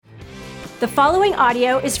The following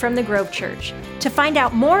audio is from the Grove Church. To find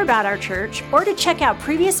out more about our church or to check out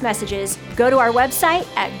previous messages, go to our website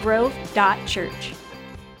at grove.church.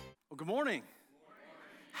 Well, good morning.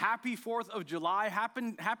 Happy 4th of July.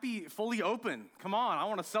 Happy fully open. Come on, I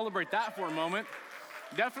want to celebrate that for a moment.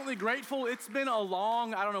 Definitely grateful. It's been a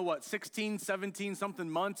long, 16, 17 something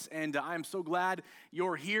months, and I'm so glad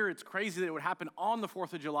you're here. It's crazy that it would happen on the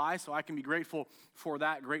 4th of July, so I can be grateful for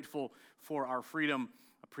that, grateful for our freedom,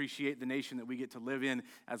 appreciate the nation that we get to live in,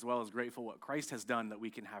 as well as grateful what Christ has done that we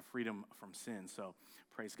can have freedom from sin. So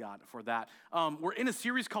praise God for that. We're in a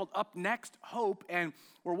series called Up Next, Hope, and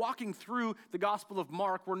we're walking through the Gospel of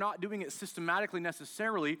Mark. We're not doing it systematically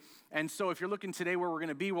necessarily, and so if you're looking today where we're going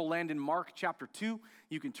to be, we'll land in Mark chapter 2.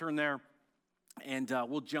 You can turn there. And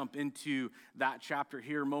we'll jump into that chapter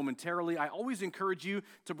here momentarily. I always encourage you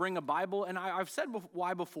to bring a Bible, and I've said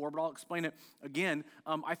why before, but I'll explain it again.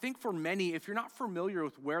 I think for many, if you're not familiar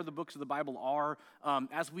with where the books of the Bible are,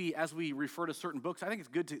 as we refer to certain books, I think it's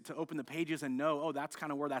good to open the pages and know, that's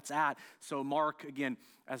kind of where that's at. So Mark, again,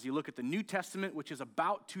 as you look at the New Testament, which is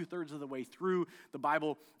about 2/3 of the way through the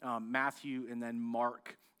Bible, Matthew, and then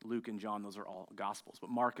Mark, Luke and John, those are all Gospels. But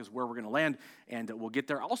Mark is where we're going to land, and we'll get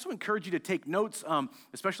there. I also encourage you to take notes,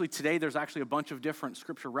 especially today. There's actually a bunch of different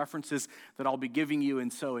scripture references that I'll be giving you,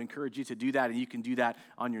 and so I encourage you to do that. And you can do that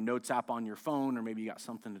on your notes app on your phone, or maybe you got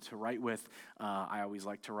something to write with. I always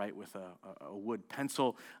like to write with a wood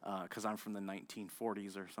pencil because I'm from the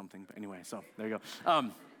 1940s or something. But anyway, so there you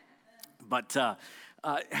go. But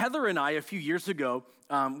Heather and I, a few years ago,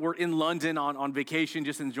 were in London on vacation,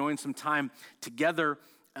 just enjoying some time together.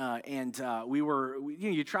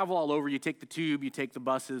 You travel all over, you take the tube, you take the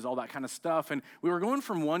buses, all that kind of stuff. And we were going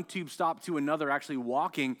from one tube stop to another, actually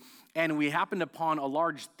walking, and we happened upon a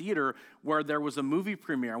large theater where there was a movie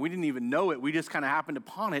premiere. We didn't even know it. We just kind of happened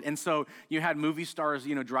upon it. And so you had movie stars,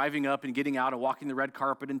 driving up and getting out and walking the red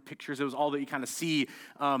carpet and pictures. It was all that you kind of see,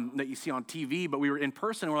 that you see on TV. But we were in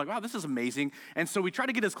person, and we're like, wow, this is amazing. And so we try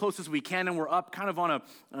to get as close as we can, and we're up kind of on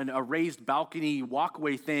a raised balcony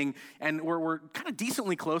walkway thing. And we're kind of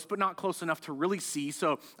decently close, but not close enough to really see.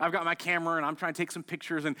 So I've got my camera, and I'm trying to take some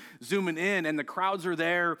pictures and zooming in. And the crowds are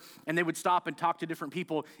there, and they would stop and talk to different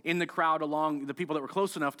people in the crowd along the people that were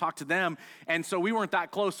close enough, talk to them. And so we weren't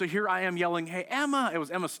that close. So here I am yelling, hey, Emma. It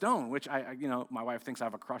was Emma Stone, which my wife thinks I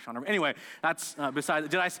have a crush on her. Anyway, that's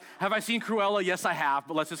besides. Have I seen Cruella? Yes, I have,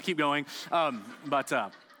 but let's just keep going.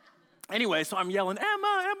 Anyway, so I'm yelling,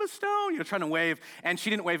 Emma Stone, trying to wave, and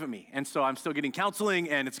she didn't wave at me. And so I'm still getting counseling,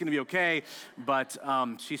 and it's going to be okay, but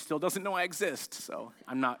she still doesn't know I exist, so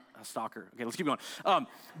I'm not a stalker. Okay, let's keep going.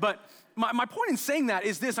 But my point in saying that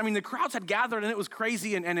is this. The crowds had gathered, and it was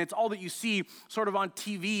crazy, and it's all that you see sort of on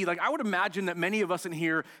TV. Like, I would imagine that many of us in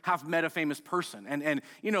here have met a famous person, and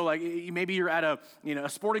maybe you're at a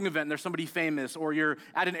sporting event, and there's somebody famous, or you're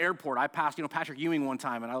at an airport. I passed, Patrick Ewing one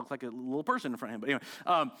time, and I looked like a little person in front of him.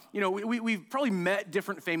 But anyway, we've probably met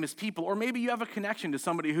different famous people, or maybe you have a connection to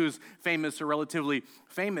somebody who's famous or relatively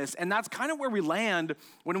famous, and that's kind of where we land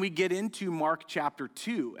when we get into Mark chapter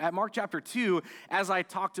 2. At Mark chapter 2, as I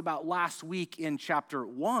talked about last week in chapter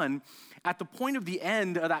 1, at the point of the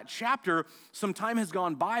end of that chapter, some time has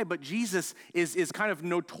gone by, but Jesus is kind of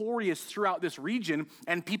notorious throughout this region,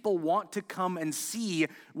 and people want to come and see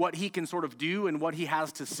what he can sort of do and what he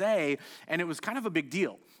has to say, and it was kind of a big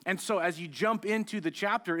deal. And so as you jump into the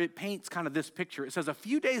chapter, it paints kind of this picture. It says, a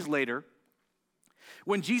few days later,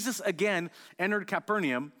 when Jesus again entered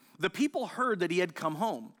Capernaum, the people heard that he had come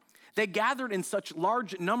home. They gathered in such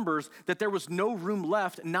large numbers that there was no room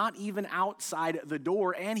left, not even outside the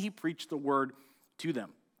door, and he preached the word to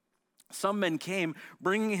them. Some men came,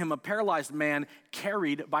 bringing him a paralyzed man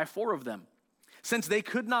carried by 4 of them. Since they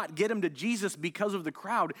could not get him to Jesus because of the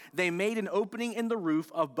crowd, they made an opening in the roof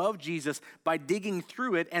above Jesus by digging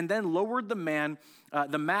through it, and then lowered the mat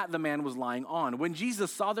the man was lying on. When Jesus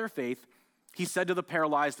saw their faith, he said to the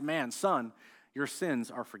paralyzed man, "Son, your sins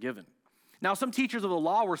are forgiven." Now, some teachers of the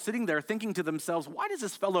law were sitting there thinking to themselves, why does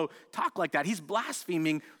this fellow talk like that? He's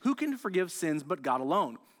blaspheming. Who can forgive sins but God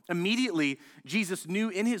alone? Immediately, Jesus knew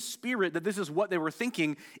in his spirit that this is what they were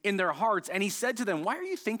thinking in their hearts, and he said to them, why are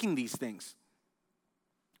you thinking these things?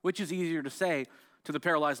 Which is easier to say to the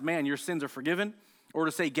paralyzed man, your sins are forgiven, or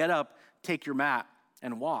to say, get up, take your mat,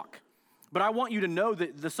 and walk? But I want you to know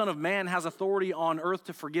that the Son of Man has authority on earth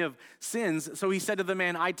to forgive sins. So he said to the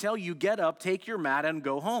man, I tell you, get up, take your mat, and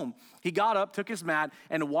go home. He got up, took his mat,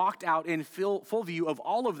 and walked out in full view of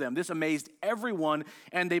all of them. This amazed everyone,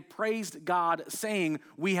 and they praised God, saying,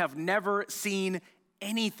 we have never seen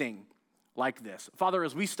anything like this. Father,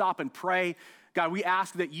 as we stop and pray, God, we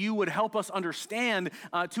ask that you would help us understand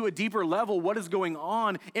to a deeper level what is going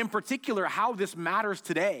on, in particular, how this matters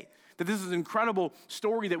today. That this is an incredible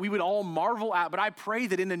story that we would all marvel at, but I pray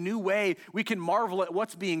that in a new way we can marvel at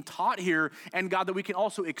what's being taught here, and God, that we can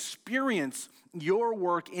also experience your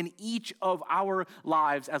work in each of our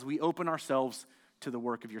lives as we open ourselves to the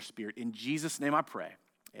work of your Spirit. In Jesus' name I pray,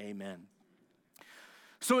 amen.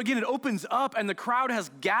 So again, it opens up and the crowd has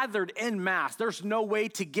gathered en masse. There's no way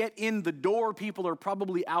to get in the door. People are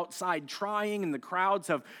probably outside trying, and the crowds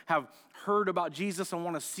have heard about Jesus and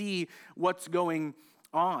want to see what's going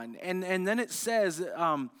on. And then it says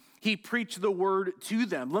he preached the word to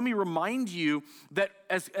them. Let me remind you that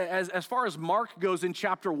as far as Mark goes in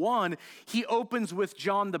chapter 1, he opens with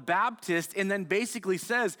John the Baptist and then basically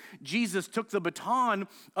says Jesus took the baton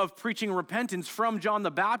of preaching repentance from John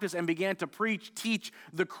the Baptist and began to teach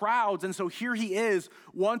the crowds. And so here he is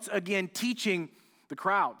once again teaching the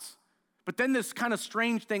crowds. But then this kind of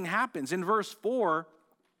strange thing happens. In verse 3,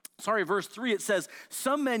 it says,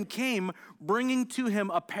 some men came bringing to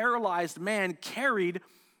him a paralyzed man carried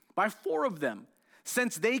by 4 of them.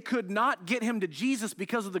 Since they could not get him to Jesus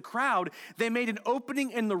because of the crowd, they made an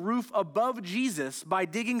opening in the roof above Jesus by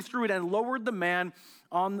digging through it and lowered the man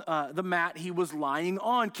on the mat he was lying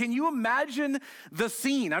on. Can you imagine the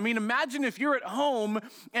scene? I mean, imagine if you're at home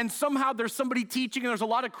and somehow there's somebody teaching and there's a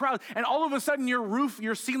lot of crowd and all of a sudden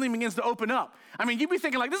your ceiling begins to open up. I mean, you'd be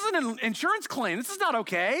thinking like, this is an insurance claim. This is not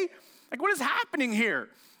okay. Like, what is happening here?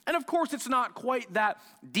 And of course, it's not quite that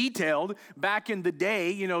detailed. Back in the day,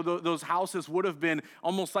 you know, those houses would have been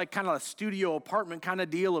almost like kind of a studio apartment kind of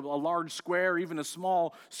deal, of a large square, even a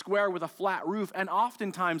small square with a flat roof. And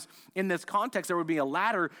oftentimes in this context, there would be a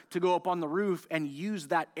ladder to go up on the roof and use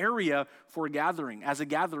that area for gathering, as a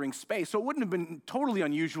gathering space. So it wouldn't have been totally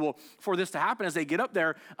unusual for this to happen as they get up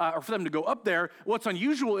there, or for them to go up there. What's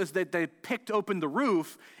unusual is that they picked open the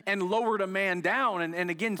roof and lowered a man down. And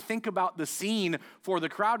again, think about the scene for the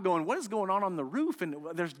crowd going, what is going on the roof? And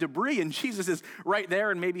there's debris and Jesus is right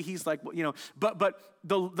there. And maybe he's like, you know, but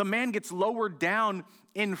the man gets lowered down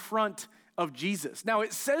in front of Jesus. Now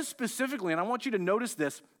it says specifically, and I want you to notice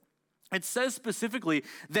this, it says specifically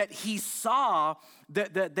that he saw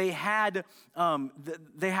that they had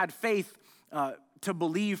faith to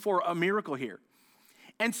believe for a miracle here.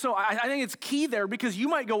 And so I think it's key there, because you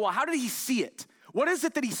might go, well, how did he see it? What is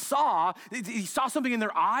it that he saw? He saw something in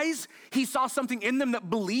their eyes? He saw something in them that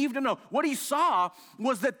believed? No. What he saw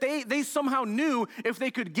was that they somehow knew if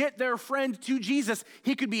they could get their friend to Jesus,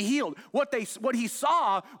 he could be healed. What he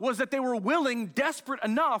saw was that they were willing, desperate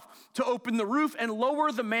enough, to open the roof and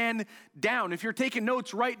lower the man down. If you're taking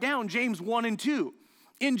notes, write down James 1 and 2.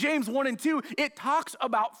 In James 1 and 2, it talks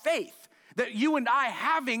about faith, that you and I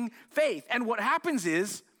having faith. And what happens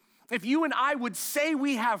is, if you and I would say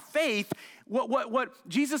we have faith, what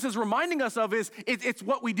Jesus is reminding us of is it's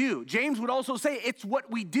what we do. James would also say it's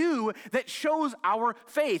what we do that shows our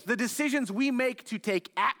faith. The decisions we make to take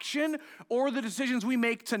action or the decisions we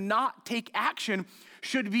make to not take action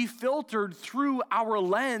should be filtered through our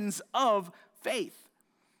lens of faith.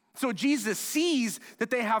 So Jesus sees that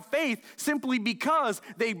they have faith simply because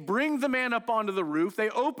they bring the man up onto the roof, they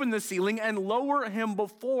open the ceiling and lower him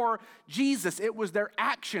before Jesus. It was their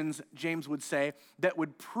actions, James would say, that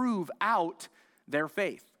would prove out their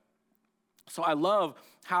faith. So I love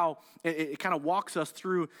how it kind of walks us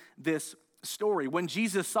through this story. When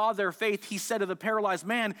Jesus saw their faith, he said to the paralyzed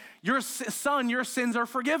man, your sins are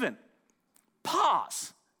forgiven.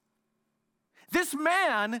 Pause. This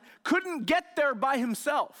man couldn't get there by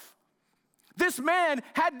himself. This man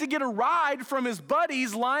had to get a ride from his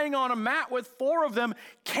buddies lying on a mat with 4 of them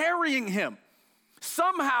carrying him.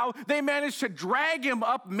 Somehow they managed to drag him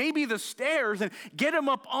up maybe the stairs and get him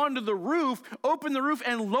up onto the roof, open the roof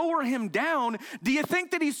and lower him down. Do you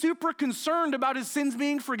think that he's super concerned about his sins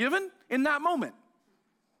being forgiven in that moment?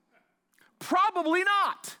 Probably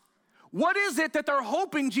not. What is it that they're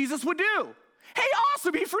hoping Jesus would do? Hey,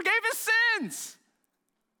 awesome, he forgave his sins.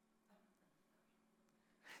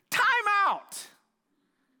 Time out.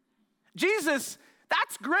 Jesus,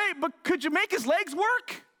 that's great, but could you make his legs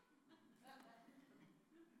work?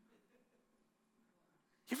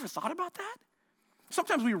 You ever thought about that?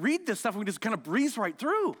 Sometimes we read this stuff and we just kind of breeze right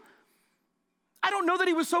through. I don't know that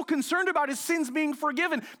he was so concerned about his sins being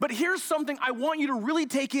forgiven, but here's something I want you to really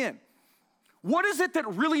take in. What is it that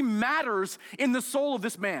really matters in the soul of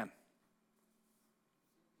this man?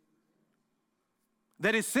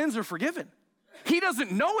 That his sins are forgiven. He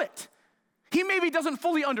doesn't know it. He maybe doesn't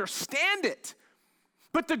fully understand it.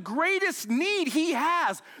 But the greatest need he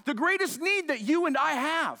has, the greatest need that you and I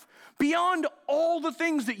have, beyond all the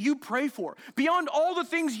things that you pray for, beyond all the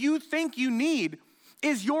things you think you need,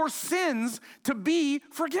 is your sins to be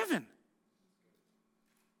forgiven.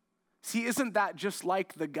 See, isn't that just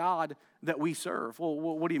like the God that we serve? Well,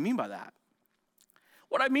 what do you mean by that?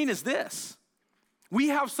 What I mean is this. We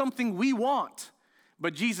have something we want,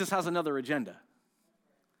 but Jesus has another agenda.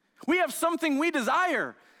 We have something we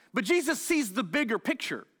desire, but Jesus sees the bigger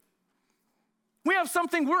picture. We have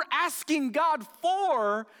something we're asking God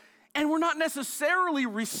for, and we're not necessarily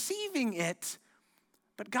receiving it,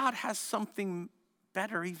 but God has something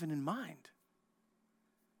better even in mind.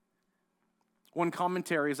 One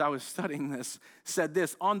commentary, as I was studying this, said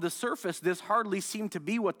this: on the surface, this hardly seemed to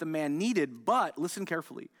be what the man needed, but, listen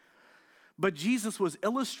carefully, but Jesus was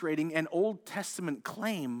illustrating an Old Testament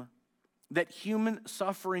claim that human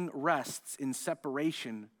suffering rests in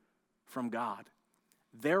separation from God.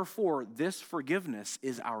 Therefore, this forgiveness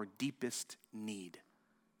is our deepest need.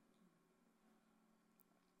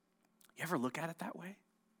 You ever look at it that way?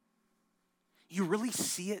 You really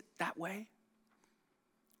see it that way?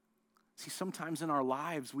 See, sometimes in our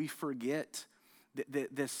lives, we forget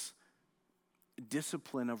this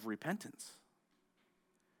discipline of repentance.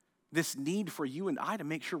 This need for you and I to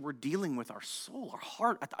make sure we're dealing with our soul, our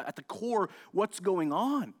heart, at the core, what's going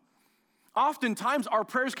on. Oftentimes, our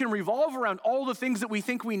prayers can revolve around all the things that we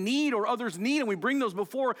think we need or others need, and we bring those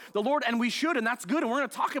before the Lord, and we should, and that's good, and we're going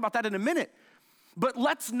to talk about that in a minute. But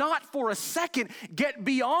let's not for a second get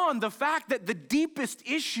beyond the fact that the deepest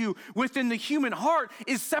issue within the human heart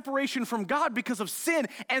is separation from God because of sin,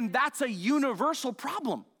 and that's a universal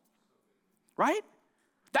problem, right?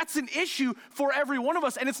 That's an issue for every one of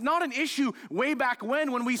us, and it's not an issue way back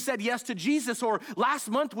when we said yes to Jesus, or last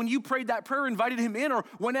month when you prayed that prayer, invited him in, or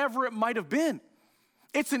whenever it might have been.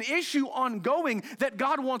 It's an issue ongoing that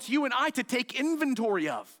God wants you and I to take inventory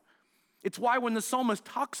of. It's why when the psalmist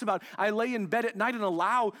talks about, I lay in bed at night and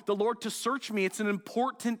allow the Lord to search me, it's an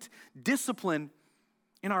important discipline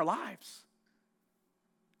in our lives.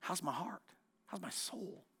 How's my heart? How's my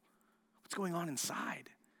soul? What's going on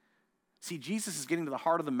inside? See, Jesus is getting to the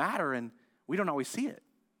heart of the matter, and we don't always see it.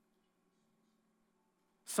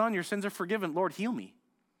 Son, your sins are forgiven. Lord, heal me.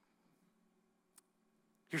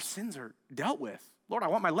 Your sins are dealt with. Lord, I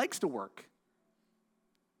want my legs to work.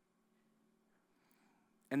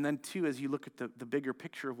 And then, too, as you look at the bigger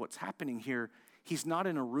picture of what's happening here, he's not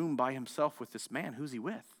in a room by himself with this man. Who's he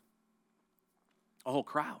with? A whole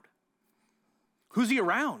crowd. Who's he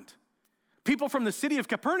around? People from the city of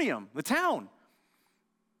Capernaum, the town.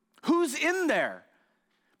 Who's in there?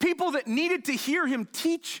 People that needed to hear him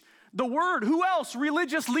teach the word. Who else?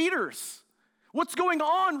 Religious leaders. What's going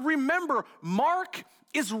on? Remember, Mark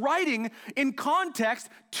is writing in context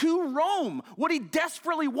to Rome. What he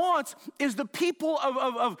desperately wants is the people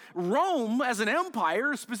of Rome as an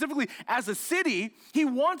empire, specifically as a city. He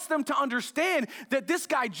wants them to understand that this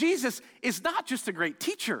guy, Jesus, is not just a great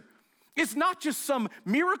teacher. It's not just some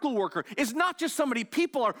miracle worker. It's not just somebody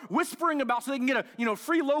people are whispering about so they can get a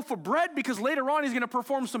free loaf of bread because later on he's going to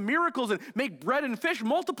perform some miracles and make bread and fish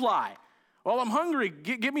multiply. Well, I'm hungry.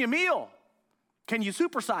 Give me a meal. Can you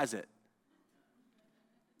supersize it?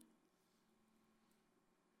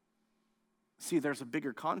 See, there's a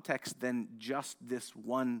bigger context than just this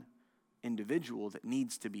one individual that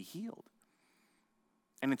needs to be healed.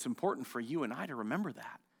 And it's important for you and I to remember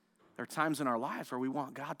that. There are times in our lives where we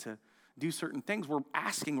want God to do certain things. We're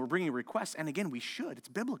asking, we're bringing requests, and again, we should. It's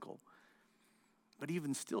biblical. But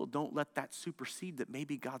even still, don't let that supersede that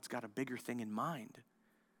maybe God's got a bigger thing in mind.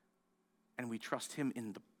 And we trust him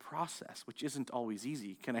in the process, which isn't always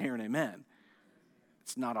easy. Can I hear an amen?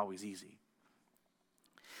 It's not always easy.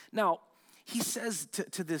 Now, he says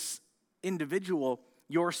to this individual,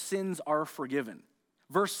 your sins are forgiven.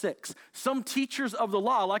 Verse 6, some teachers of the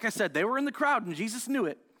law, like I said, they were in the crowd and Jesus knew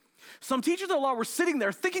it. Some teachers of the law were sitting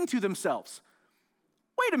there thinking to themselves,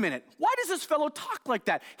 wait a minute, why does this fellow talk like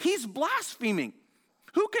that? He's blaspheming.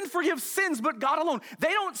 Who can forgive sins but God alone? They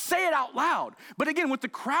don't say it out loud. But again, with the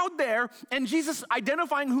crowd there and Jesus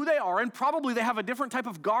identifying who they are, and probably they have a different type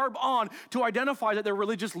of garb on to identify that they're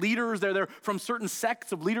religious leaders, they're from certain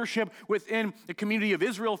sects of leadership within the community of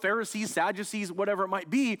Israel, Pharisees, Sadducees, whatever it might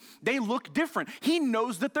be, they look different. He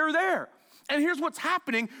knows that they're there. And here's what's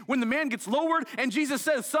happening when the man gets lowered and Jesus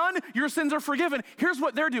says, son, your sins are forgiven. Here's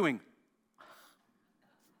what they're doing.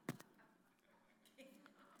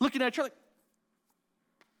 Looking at each other like,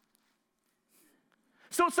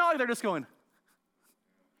 so it's not like they're just going.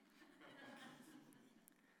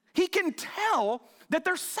 He can tell that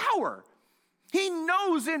they're sour. He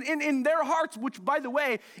knows in their hearts, which, by the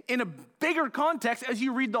way, in a bigger context, as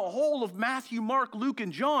you read the whole of Matthew, Mark, Luke,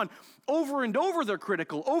 and John, over and over they're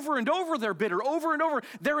critical, over and over they're bitter, over and over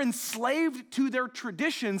they're enslaved to their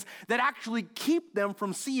traditions that actually keep them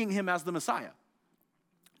from seeing him as the Messiah.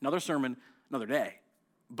 Another sermon, another day,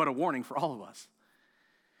 but a warning for all of us.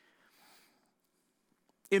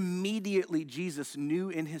 Immediately, Jesus knew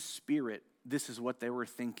in his spirit this is what they were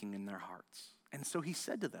thinking in their hearts. And so he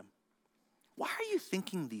said to them, why are you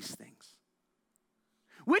thinking these things?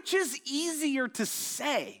 Which is easier to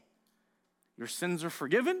say, your sins are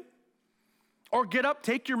forgiven, or get up,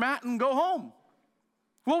 take your mat, and go home?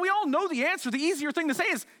 Well, we all know the answer. The easier thing to say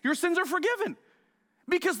is, your sins are forgiven.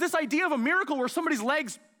 Because this idea of a miracle where somebody's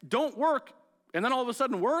legs don't work and then all of a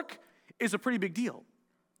sudden work is a pretty big deal.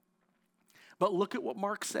 But look at what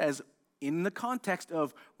Mark says in the context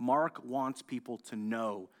of Mark wants people to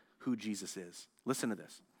know who Jesus is. Listen to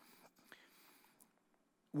this.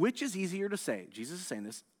 Which is easier to say, Jesus is saying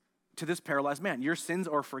this, to this paralyzed man, your sins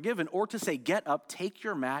are forgiven, or to say, get up, take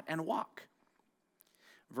your mat, and walk.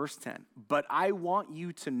 Verse 10, but I want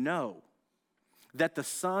you to know that the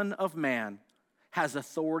Son of Man has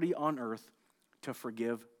authority on earth to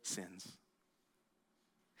forgive sins.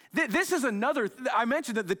 This is another, I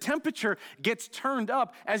mentioned that the temperature gets turned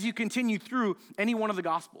up as you continue through any one of the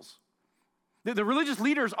Gospels. The religious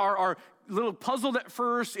leaders are a little puzzled at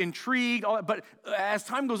first, intrigued, but as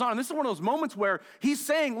time goes on, this is one of those moments where he's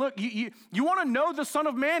saying, look, you want to know the Son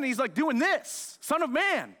of Man? And he's like doing this, Son of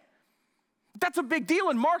Man. That's a big deal,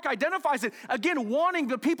 and Mark identifies it, again, wanting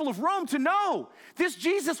the people of Rome to know this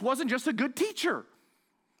Jesus wasn't just a good teacher.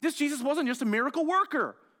 This Jesus wasn't just a miracle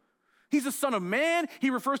worker. He's the Son of Man. He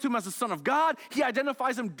refers to him as the Son of God. He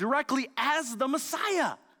identifies him directly as the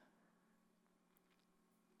Messiah.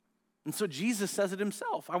 And so Jesus says it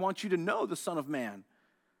himself. I want you to know the Son of Man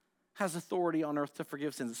has authority on earth to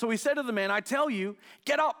forgive sins. So he said to the man, I tell you,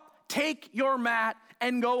 get up, take your mat,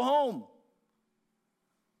 and go home.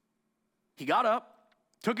 He got up,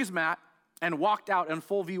 took his mat, and walked out in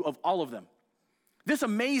full view of all of them. This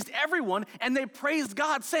amazed everyone, and they praised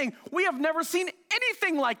God, saying, we have never seen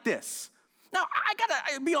anything like this. Now, I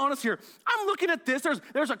gotta be honest here. I'm looking at this.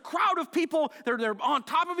 There's a crowd of people. They're on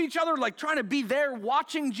top of each other, like trying to be there,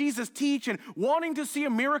 watching Jesus teach and wanting to see a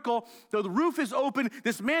miracle. So the roof is open.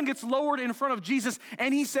 This man gets lowered in front of Jesus,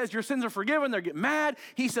 and he says, your sins are forgiven. They get mad.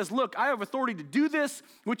 He says, look, I have authority to do this,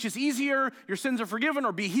 which is easier. Your sins are forgiven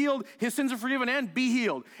or be healed. His sins are forgiven and be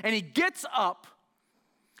healed. And he gets up.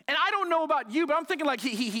 And I don't know about you, but I'm thinking like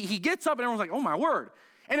he gets up, and everyone's like, oh, my word.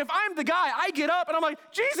 And if I'm the guy, I get up and I'm like,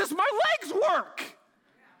 Jesus, my legs work.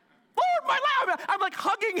 Lord, my legs. I'm like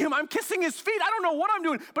hugging him. I'm kissing his feet. I don't know what I'm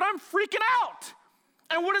doing, but I'm freaking out.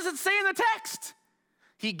 And what does it say in the text?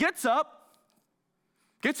 He gets up,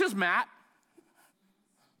 gets his mat.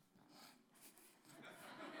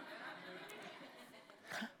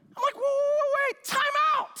 I'm like, wait, time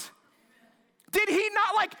out. Did he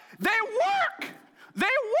not they work. They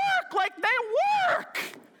work like they work.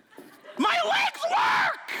 My legs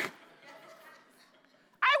work!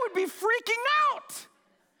 I would be freaking out.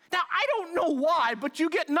 Now, I don't know why, but you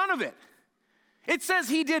get none of it. It says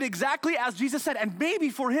he did exactly as Jesus said, and maybe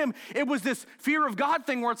for him, it was this fear of God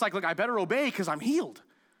thing where it's like, look, I better obey because I'm healed.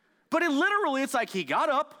 But it's like he got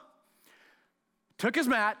up, took his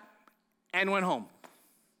mat, and went home.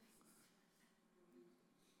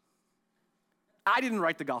 I didn't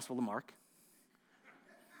write the Gospel of Mark.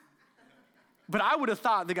 But I would have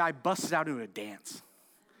thought the guy busted out into a dance.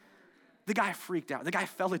 The guy freaked out. The guy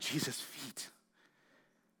fell at Jesus' feet.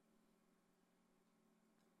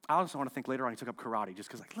 I also want to think later on he took up karate just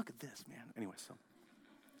because, look at this, man. Anyway, so.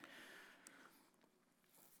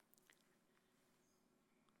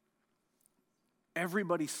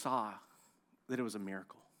 Everybody saw that it was a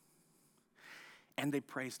miracle. And they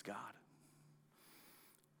praised God.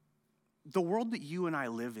 The world that you and I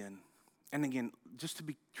live in, and again, just to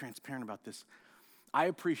be transparent about this, I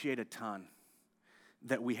appreciate a ton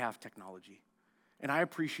that we have technology. And I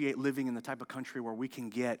appreciate living in the type of country where we can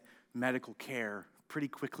get medical care pretty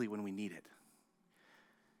quickly when we need it.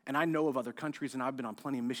 And I know of other countries, and I've been on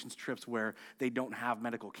plenty of missions trips where they don't have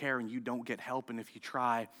medical care and you don't get help. And if you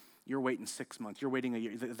try, you're waiting 6 months, you're waiting a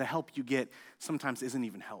year. The help you get sometimes isn't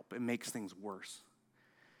even help. It makes things worse.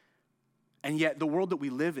 And yet the world that we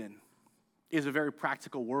live in is a very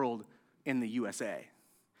practical world in the USA.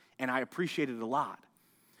 And I appreciate it a lot.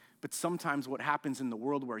 But sometimes what happens in the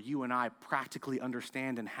world where you and I practically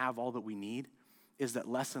understand and have all that we need is that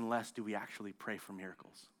less and less do we actually pray for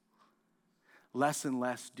miracles. Less and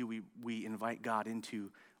less do we invite God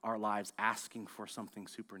into our lives asking for something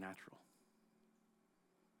supernatural.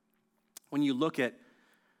 when you look at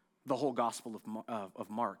the whole Gospel of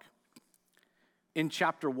Mark. In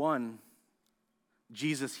chapter 1,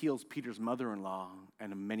 Jesus heals Peter's mother-in-law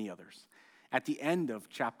and many others. At the end of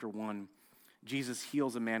chapter 1, Jesus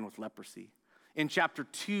heals a man with leprosy. In chapter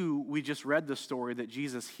 2, we just read the story that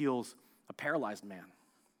Jesus heals a paralyzed man.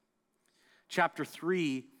 Chapter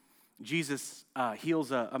 3, Jesus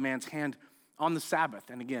heals a man's hand on the Sabbath.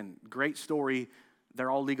 And again, great story.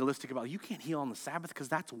 They're all legalistic about, you can't heal on the Sabbath because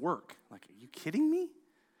that's work. Like, are you kidding me?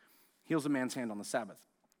 Heals a man's hand on the Sabbath.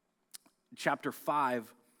 Chapter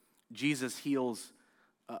 5, Jesus heals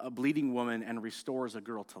a bleeding woman and restores a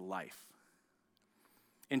girl to life.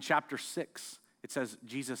 In chapter 6, it says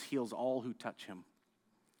Jesus heals all who touch him.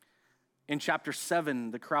 In chapter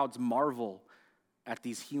 7, the crowds marvel at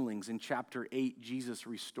these healings. In chapter 8, Jesus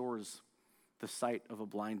restores the sight of a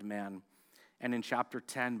blind man. And in chapter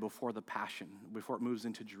 10, before the Passion, before it moves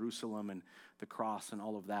into Jerusalem and the cross and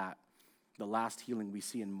all of that, the last healing we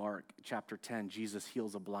see in Mark, chapter 10, Jesus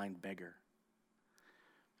heals a blind beggar.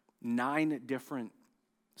 9 different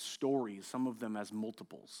stories, some of them as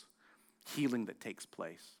multiples, healing that takes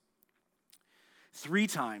place. 3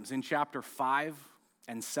 times in chapter 5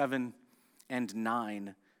 and 7 and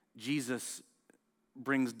 9, Jesus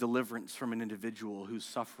brings deliverance from an individual who's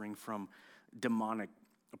suffering from demonic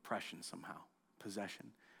oppression somehow,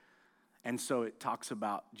 possession. And so it talks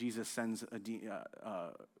about Jesus sends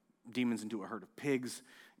demons into a herd of pigs.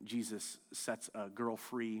 Jesus sets a girl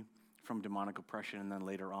free from demonic oppression, and then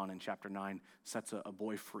later on in chapter 9, sets a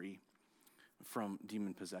boy free from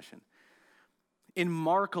demon possession. In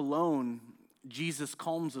Mark alone, Jesus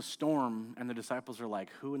calms a storm, and the disciples are like,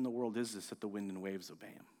 who in the world is this that the wind and waves obey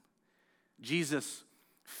him? Jesus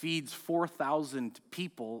feeds 4,000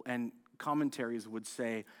 people, and commentaries would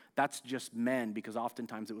say that's just men, because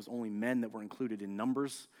oftentimes it was only men that were included in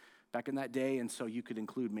numbers back in that day, and so you could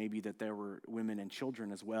include maybe that there were women and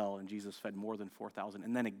children as well, and Jesus fed more than 4,000.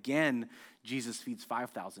 And then again, Jesus feeds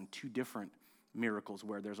 5,000, 2 different miracles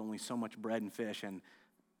where there's only so much bread and fish, and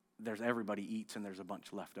there's everybody eats, and there's a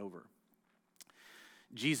bunch left over.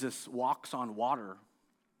 Jesus walks on water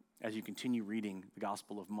as you continue reading the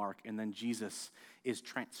Gospel of Mark, and then Jesus is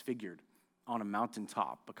transfigured on a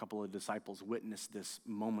mountaintop. A couple of disciples witness this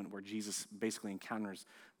moment where Jesus basically encounters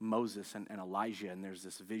Moses and Elijah, and there's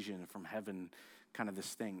this vision from heaven, kind of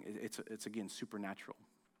this thing. It's again, supernatural.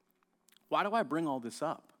 Why do I bring all this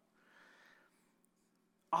up?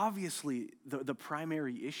 Obviously, the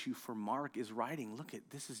primary issue for Mark is writing, look at,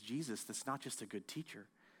 this is Jesus. That's not just a good teacher.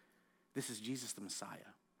 This is Jesus the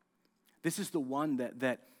Messiah. This is the one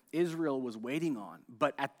that Israel was waiting on.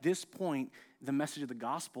 But at this point, the message of the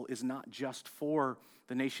gospel is not just for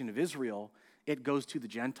the nation of Israel. It goes to the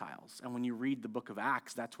Gentiles. And when you read the book of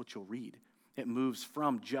Acts, that's what you'll read. It moves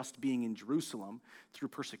from just being in Jerusalem through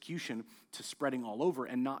persecution to spreading all over,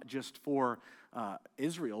 and not just for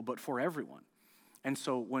Israel, but for everyone. And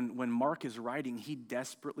so when Mark is writing, he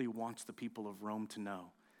desperately wants the people of Rome to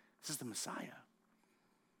know, this is the Messiah.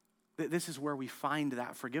 This is where we find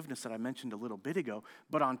that forgiveness that I mentioned a little bit ago.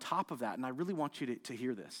 But on top of that, and I really want you to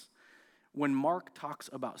hear this, when Mark talks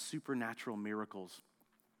about supernatural miracles,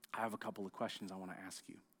 I have a couple of questions I want to ask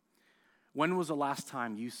you. When was the last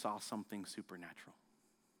time you saw something supernatural?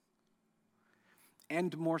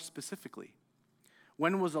 And more specifically,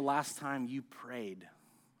 when was the last time you prayed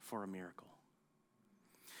for a miracle?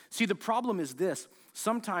 See, the problem is this.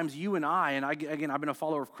 Sometimes you and I've been a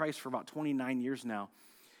follower of Christ for about 29 years now.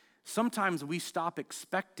 Sometimes we stop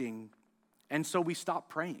expecting, and so we stop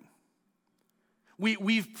praying.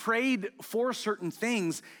 We've prayed for certain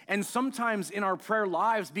things, and sometimes in our prayer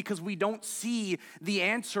lives, because we don't see the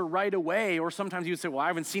answer right away, or sometimes you would say, well, I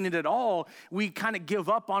haven't seen it at all, we kind of give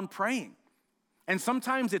up on praying. And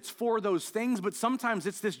sometimes it's for those things, but sometimes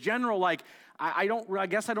it's this general, like, I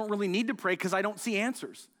guess I don't really need to pray because I don't see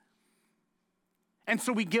answers. And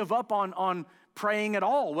so we give up on praying at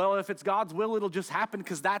all. Well, if it's God's will, it'll just happen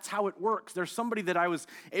because that's how it works. There's somebody that I was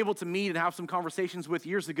able to meet and have some conversations with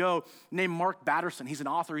years ago named Mark Batterson. He's an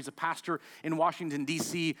author. He's a pastor in Washington,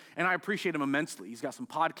 D.C., and I appreciate him immensely. He's got some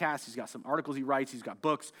podcasts. He's got some articles he writes. He's got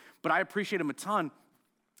books, but I appreciate him a ton.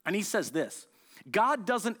 And he says this, God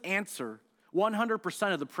doesn't answer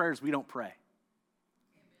 100% of the prayers we don't pray.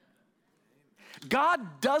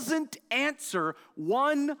 God doesn't answer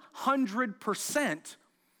 100%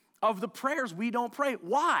 of the prayers we don't pray.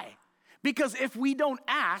 Why? Because if we don't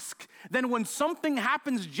ask, then when something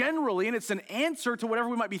happens generally and it's an answer to whatever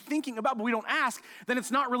we might be thinking about, but we don't ask, then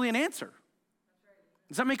it's not really an answer.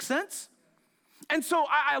 Does that make sense? And so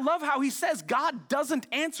I love how he says God doesn't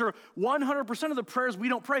answer 100% of the prayers we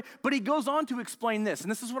don't pray, but he goes on to explain this, and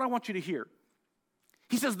this is what I want you to hear.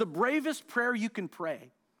 He says the bravest prayer you can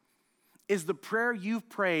pray is the prayer you've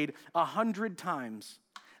prayed 100 times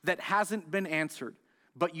that hasn't been answered,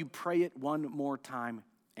 but you pray it one more time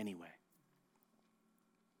anyway.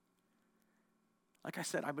 Like I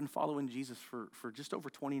said, I've been following Jesus for just over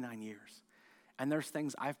 29 years. And there's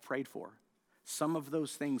things I've prayed for, some of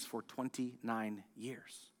those things for 29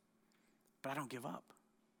 years. But I don't give up.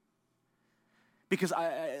 Because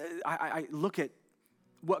I look at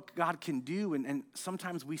what God can do, and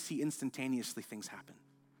sometimes we see instantaneously things happen.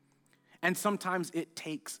 And sometimes it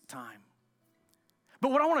takes time.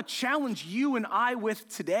 But what I want to challenge you and I with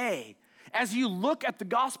today, as you look at the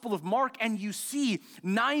Gospel of Mark and you see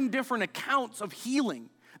 9 different accounts of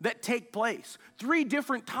healing that take place, 3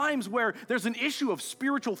 different times where there's an issue of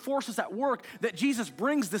spiritual forces at work, that Jesus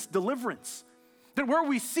brings this deliverance. That where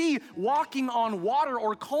we see walking on water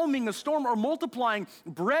or calming a storm or multiplying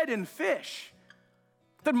bread and fish,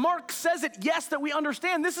 that Mark says it, yes, that we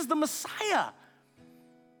understand this is the Messiah.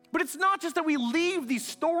 But it's not just that we leave these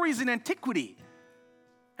stories in antiquity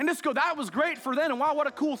and just go, that was great for then, and wow, what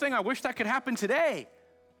a cool thing. I wish that could happen today.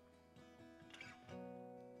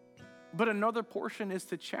 But another portion is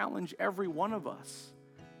to challenge every one of us.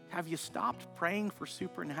 Have you stopped praying for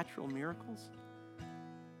supernatural miracles?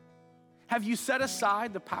 Have you set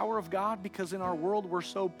aside the power of God because in our world we're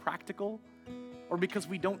so practical, or because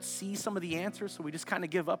we don't see some of the answers, so we just kind of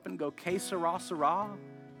give up and go, que sera, sera.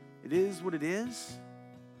 It is what it is.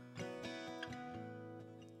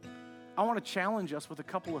 I want to challenge us with a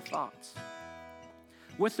couple of thoughts.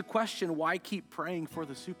 With the question, why keep praying for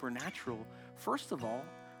the supernatural? First of all,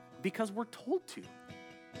 because we're told to.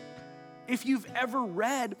 If you've ever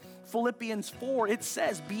read Philippians 4, it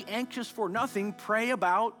says, be anxious for nothing, pray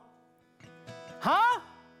about,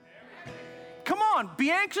 Come on,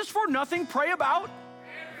 be anxious for nothing, pray about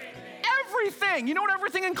everything. You know what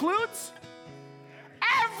everything includes?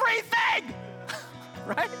 Everything!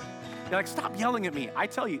 Right? You're like, stop yelling at me. I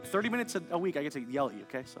tell you, 30 minutes a week, I get to yell at you,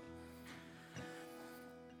 okay? So,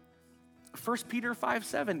 1 Peter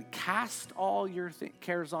 5:7, cast all your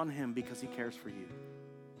cares on him because he cares for you.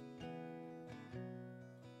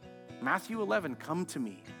 Matthew 11, come to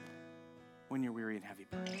me when you're weary and heavy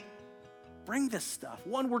burdened. Bring this stuff.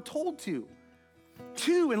 1, we're told to.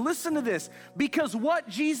 2, and listen to this, because what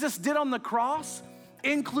Jesus did on the cross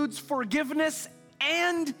includes forgiveness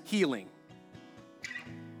and healing.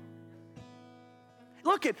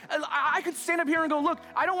 Look, I could stand up here and go, look,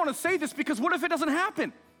 I don't want to say this because what if it doesn't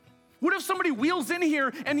happen? What if somebody wheels in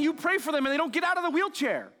here and you pray for them and they don't get out of the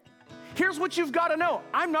wheelchair? Here's what you've got to know.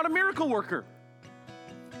 I'm not a miracle worker.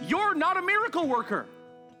 You're not a miracle worker.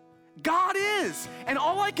 God is. And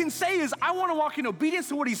all I can say is I want to walk in obedience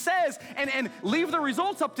to what he says and leave the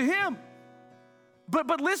results up to him.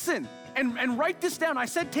 But listen, and write this down. I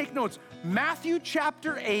said take notes. Matthew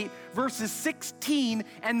chapter 8, verses 16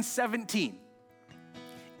 and 17.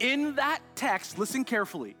 In that text, listen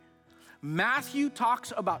carefully. Matthew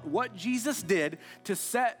talks about what Jesus did to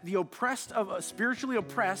set the oppressed, spiritually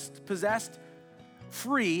oppressed, possessed,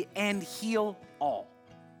 free, and heal all.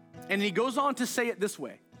 And he goes on to say it this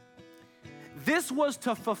way. This was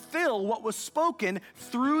to fulfill what was spoken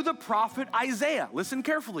through the prophet Isaiah. Listen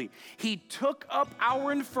carefully. He took up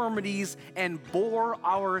our infirmities and bore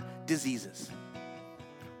our diseases.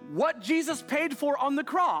 What Jesus paid for on the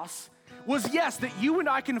cross was, yes, that you and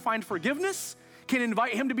I can find forgiveness, can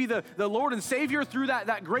invite him to be the Lord and Savior through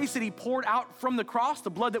that grace that he poured out from the cross,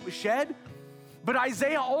 the blood that was shed. But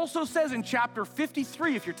Isaiah also says in chapter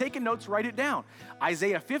 53, if you're taking notes, write it down.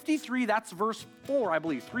 Isaiah 53, that's verse 4, I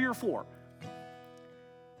believe, 3 or 4.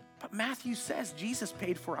 But Matthew says Jesus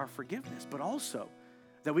paid for our forgiveness, but also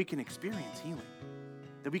that we can experience healing,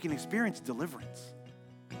 that we can experience deliverance.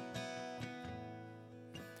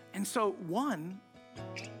 And so 1,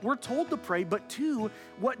 we're told to pray, but 2,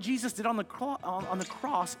 what Jesus did on the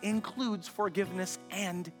cross includes forgiveness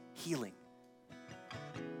and healing.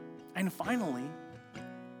 And finally,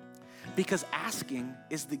 because asking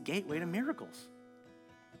is the gateway to miracles.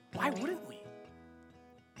 Why wouldn't we?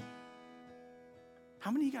 How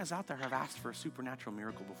many of you guys out there have asked for a supernatural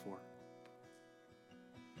miracle before?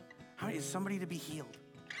 How many is somebody to be healed?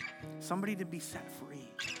 Somebody to be set free?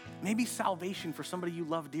 Maybe salvation for somebody you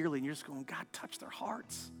love dearly and you're just going, God, touch their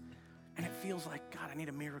hearts. And it feels like, God, I need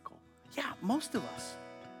a miracle. Yeah, most of us.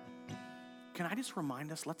 Can I just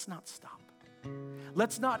remind us, let's not stop.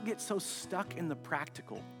 Let's not get so stuck in the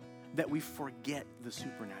practical that we forget the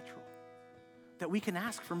supernatural, that we can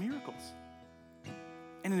ask for miracles.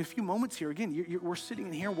 And in a few moments here, again, we're sitting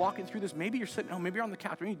in here walking through this. Maybe you're sitting home, maybe you're on the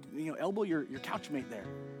couch, or you elbow your couch mate there,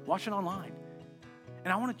 watching online.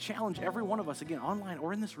 And I want to challenge every one of us, again, online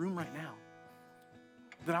or in this room right now.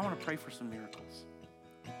 that I want to pray for some miracles.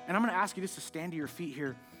 And I'm going to ask you just to stand to your feet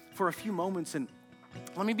here for a few moments. And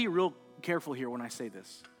let me be real careful here when I say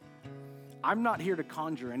this. I'm not here to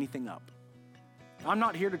conjure anything up. I'm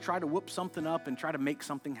not here to try to whoop something up and try to make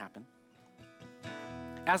something happen.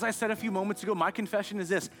 As I said a few moments ago, my confession is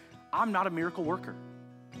this: I'm not a miracle worker.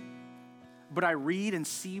 But I read and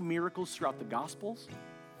see miracles throughout the Gospels.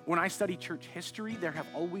 When I study church history, there have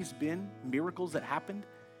always been miracles that happened.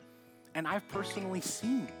 And I've personally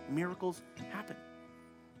seen miracles happen.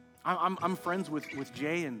 I'm friends with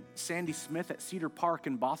Jay and Sandy Smith at Cedar Park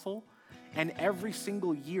in Bothell. And every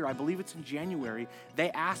single year, I believe it's in January,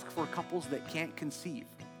 they ask for couples that can't conceive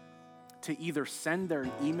to either send their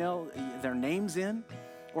email, their names in,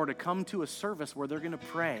 or to come to a service where they're going to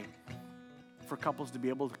pray for couples to be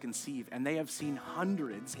able to conceive. And they have seen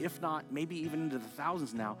hundreds, if not maybe even into the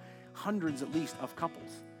thousands now, hundreds at least of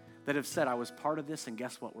couples that have said, I was part of this and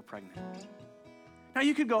guess what, we're pregnant. Now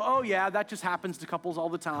you could go, oh yeah, that just happens to couples all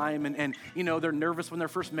the time, and you know, they're nervous when they're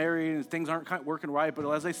first married and things aren't kind of working right, but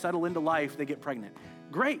as they settle into life, they get pregnant.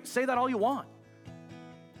 Great, say that all you want.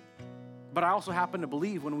 But I also happen to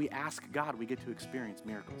believe when we ask God, we get to experience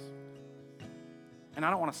miracles. And I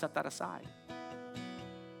don't want to set that aside.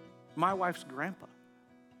 My wife's grandpa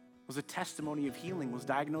was a testimony of healing, was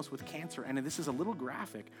diagnosed with cancer, and this is a little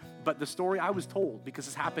graphic, but the story I was told, because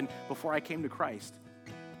this happened before I came to Christ,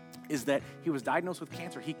 is that he was diagnosed with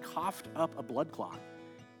cancer. He coughed up a blood clot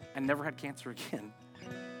and never had cancer again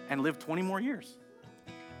and lived 20 more years.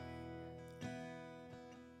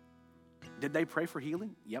 Did they pray for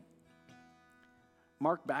healing? Yep.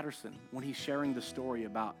 Mark Batterson, when he's sharing the story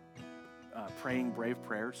about praying brave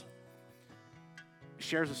prayers,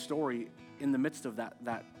 shares a story in the midst of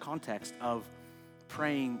that context of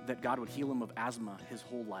praying that God would heal him of asthma his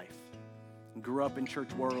whole life. Grew up in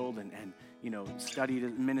church world and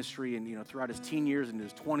studied ministry, and throughout his teen years and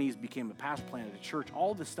his 20s became a pastor, planted a church.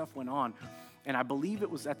 All this stuff went on, and I believe it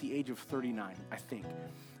was at the age of 39, I think,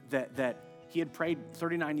 that he had prayed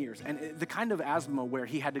 39 years. And the kind of asthma where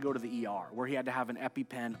he had to go to the ER, where he had to have an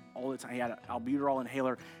EpiPen all the time, he had an albuterol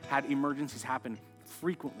inhaler, had emergencies happen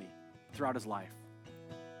frequently throughout his life.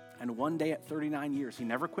 And one day at 39 years, he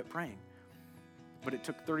never quit praying. But it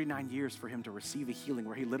took 39 years for him to receive a healing,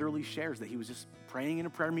 where he literally shares that he was just praying in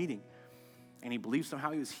a prayer meeting. And he believes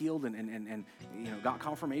somehow he was healed and got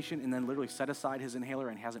confirmation, and then literally set aside his inhaler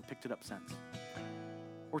and hasn't picked it up since.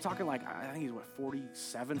 We're talking like, I think he's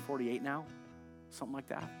 47, 48 now? Something like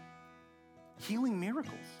that. Healing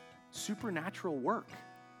miracles, supernatural work.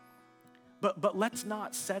 But let's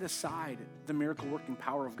not set aside the miracle working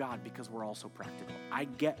power of God because we're also practical. I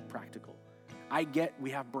get practical. I get we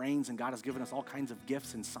have brains and God has given us all kinds of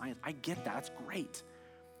gifts in science. I get that. That's great.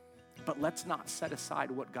 But let's not set aside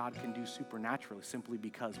what God can do supernaturally simply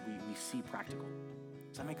because we see practical.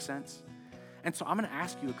 Does that make sense? And so I'm going to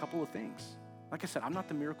ask you a couple of things. Like I said, I'm not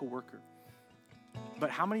the miracle worker. But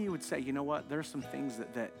how many of you would say, you know what, there's some things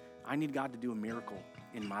that I need God to do a miracle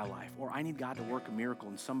in my life, or I need God to work a miracle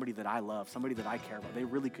in somebody that I love, somebody that I care about. They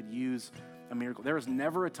really could use a miracle. There is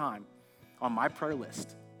never a time on my prayer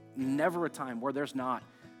list, never a time where there's not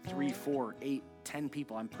 3, 4, 8, 10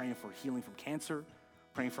 people I'm praying for healing from cancer,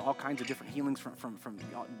 praying for all kinds of different healings from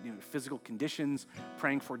physical conditions,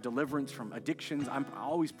 praying for deliverance from addictions. I'm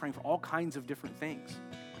always praying for all kinds of different things.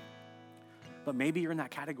 But maybe you're in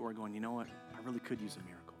that category going, you know what, I really could use a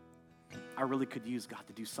miracle. I really could use God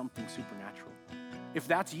to do something supernatural. If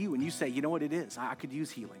that's you and you say, you know what it is, I could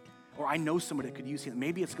use healing, or I know somebody that could use healing.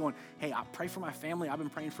 Maybe it's going, hey, I pray for my family. I've been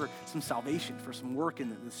praying for some salvation, for some work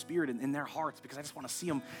in the Spirit in their hearts, because I just want to see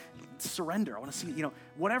them surrender. I want to see,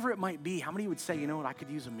 whatever it might be. How many of you would say, you know what, I could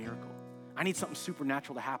use a miracle? I need something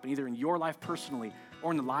supernatural to happen, either in your life personally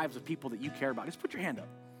or in the lives of people that you care about. Just put your hand up.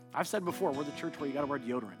 I've said before, we're the church where you got to wear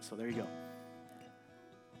deodorant, so there you go.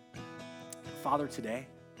 Father, today,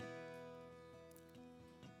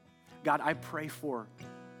 God, I pray for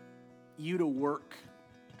you to work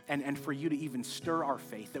and for you to even stir our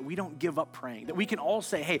faith, that we don't give up praying, that we can all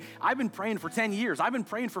say, hey, I've been praying for 10 years. I've been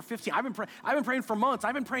praying for 15. I've been praying for months.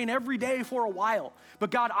 I've been praying every day for a while.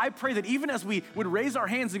 But God, I pray that even as we would raise our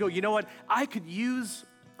hands and go, you know what, I could use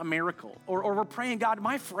a miracle. Or we're praying, God,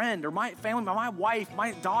 my friend or my family, my wife,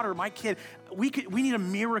 my daughter, my kid, we need a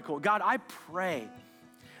miracle. God, I pray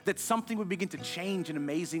that something would begin to change in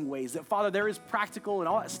amazing ways. That, Father, there is practical and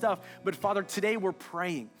all that stuff, but Father, today we're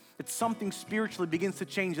praying that something spiritually begins to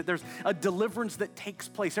change, that there's a deliverance that takes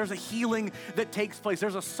place. There's a healing that takes place.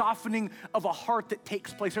 There's a softening of a heart that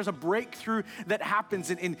takes place. There's a breakthrough that happens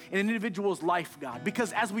in an individual's life, God.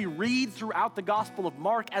 Because as we read throughout the Gospel of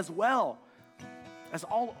Mark, as well as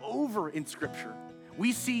all over in Scripture,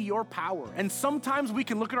 We see your power. And sometimes we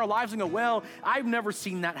can look at our lives and go, well, I've never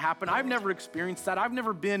seen that happen. I've never experienced that. I've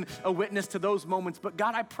never been a witness to those moments. But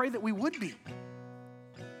God, I pray that we would be.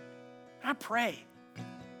 I pray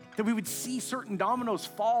that we would see certain dominoes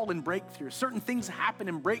fall in breakthrough, certain things happen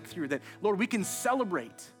in breakthrough, that, Lord, we can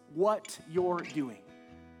celebrate what you're doing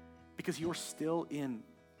because you're still in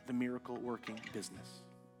the miracle working business.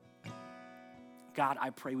 God, I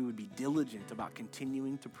pray we would be diligent about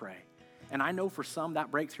continuing to pray. And I know for some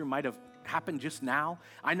that breakthrough might have happened just now.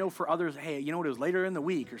 I know for others, hey, you know what, it was later in the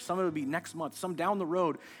week, or some of it would be next month, some down the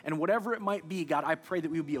road. And whatever it might be, God, I pray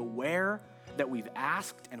that we would be aware that we've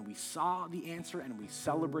asked and we saw the answer and we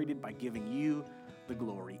celebrated by giving you the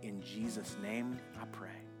glory. In Jesus' name, I pray.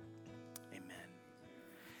 Amen.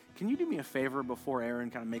 Can you do me a favor before Aaron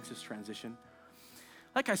kind of makes this transition?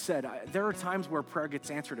 Like I said, there are times where prayer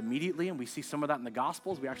gets answered immediately, and we see some of that in the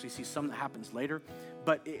Gospels. We actually see some that happens later.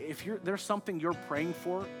 But if there's something you're praying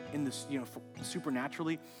for in this,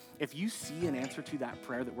 supernaturally, if you see an answer to that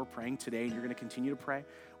prayer that we're praying today, and you're going to continue to pray,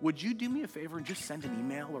 would you do me a favor and just send an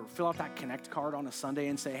email or fill out that Connect card on a Sunday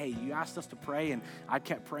and say, hey, you asked us to pray, and I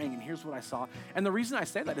kept praying, and here's what I saw. And the reason I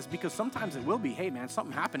say that is because sometimes it will be, hey, man,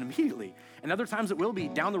 something happened immediately. And other times it will be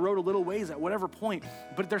down the road a little ways at whatever point.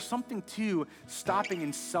 But there's something to stopping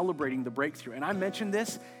and celebrating the breakthrough. And I mentioned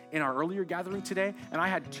this in our earlier gathering today, and I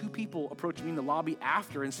had 2 people approach me in the lobby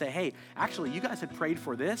after and say, hey, actually, you guys had prayed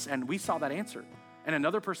for this, and we saw that answer. And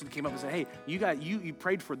another person came up and said, hey, you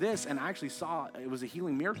prayed for this, and I actually saw it was a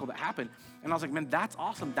healing miracle that happened. And I was like, man, that's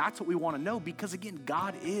awesome. That's what we want to know, because again,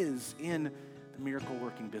 God is in the miracle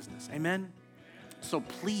working business. Amen? So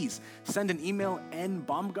please send an email,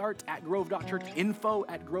 nbaumgart@grove.church,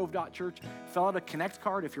 info@grove.church. Fill out a Connect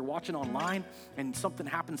card if you're watching online and something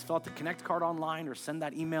happens, fill out the Connect card online or send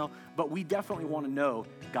that email. But we definitely want to know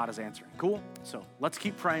God is answering. Cool? So let's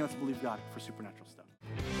keep praying. Let's believe God for supernatural stuff.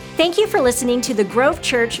 Thank you for listening to the Grove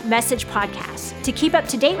Church Message Podcast. To keep up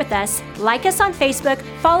to date with us, like us on Facebook,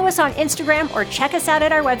 follow us on Instagram, or check us out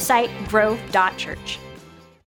at our website, grove.church.